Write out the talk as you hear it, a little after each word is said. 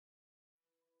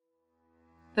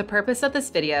The purpose of this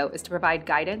video is to provide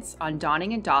guidance on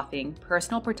donning and doffing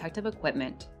personal protective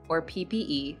equipment, or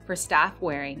PPE, for staff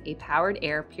wearing a powered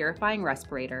air purifying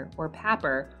respirator, or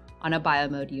PAPR, on a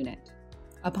Biomode unit.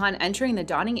 Upon entering the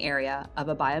donning area of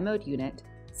a Biomode unit,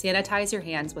 sanitize your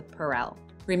hands with Perel.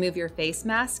 Remove your face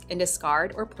mask and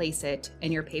discard or place it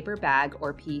in your paper bag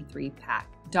or P3 pack.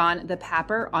 Don the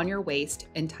PAPR on your waist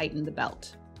and tighten the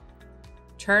belt.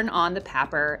 Turn on the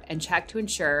PAPR and check to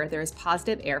ensure there is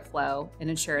positive airflow and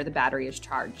ensure the battery is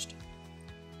charged.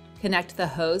 Connect the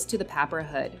hose to the PAPR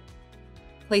hood.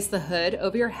 Place the hood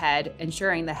over your head,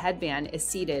 ensuring the headband is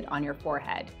seated on your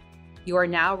forehead. You are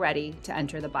now ready to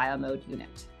enter the Biomode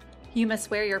unit. You must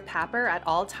wear your PAPR at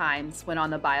all times when on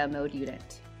the Biomode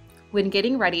unit. When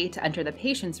getting ready to enter the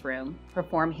patient's room,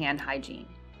 perform hand hygiene.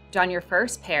 Don your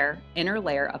first pair inner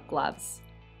layer of gloves.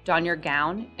 Don your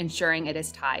gown, ensuring it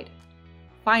is tied.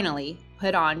 Finally,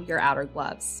 put on your outer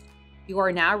gloves. You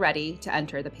are now ready to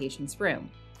enter the patient's room.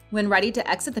 When ready to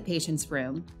exit the patient's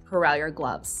room, Perel your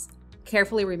gloves.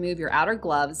 Carefully remove your outer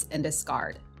gloves and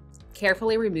discard.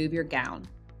 Carefully remove your gown.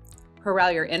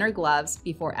 Perel your inner gloves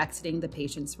before exiting the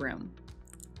patient's room.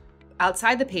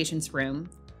 Outside the patient's room,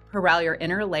 Perel your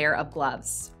inner layer of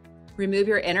gloves. Remove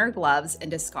your inner gloves and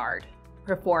discard.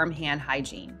 Perform hand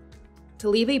hygiene. To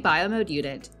leave a Biomode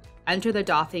unit, enter the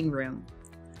doffing room.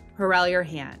 Perel your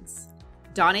hands.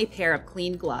 Don a pair of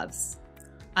clean gloves.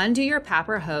 Undo your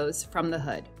PAPR hose from the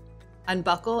hood.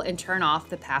 Unbuckle and turn off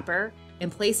the PAPR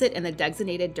and place it in the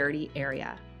designated dirty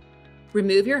area.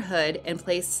 Remove your hood and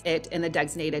place it in the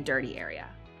designated dirty area.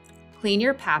 Clean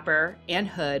your PAPR and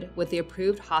hood with the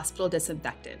approved hospital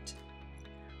disinfectant.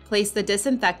 Place the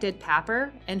disinfected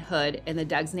PAPR and hood in the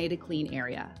designated clean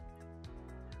area.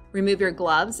 Remove your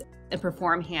gloves and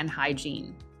perform hand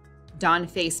hygiene. Don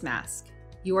face mask.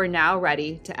 You are now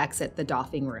ready to exit the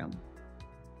doffing room.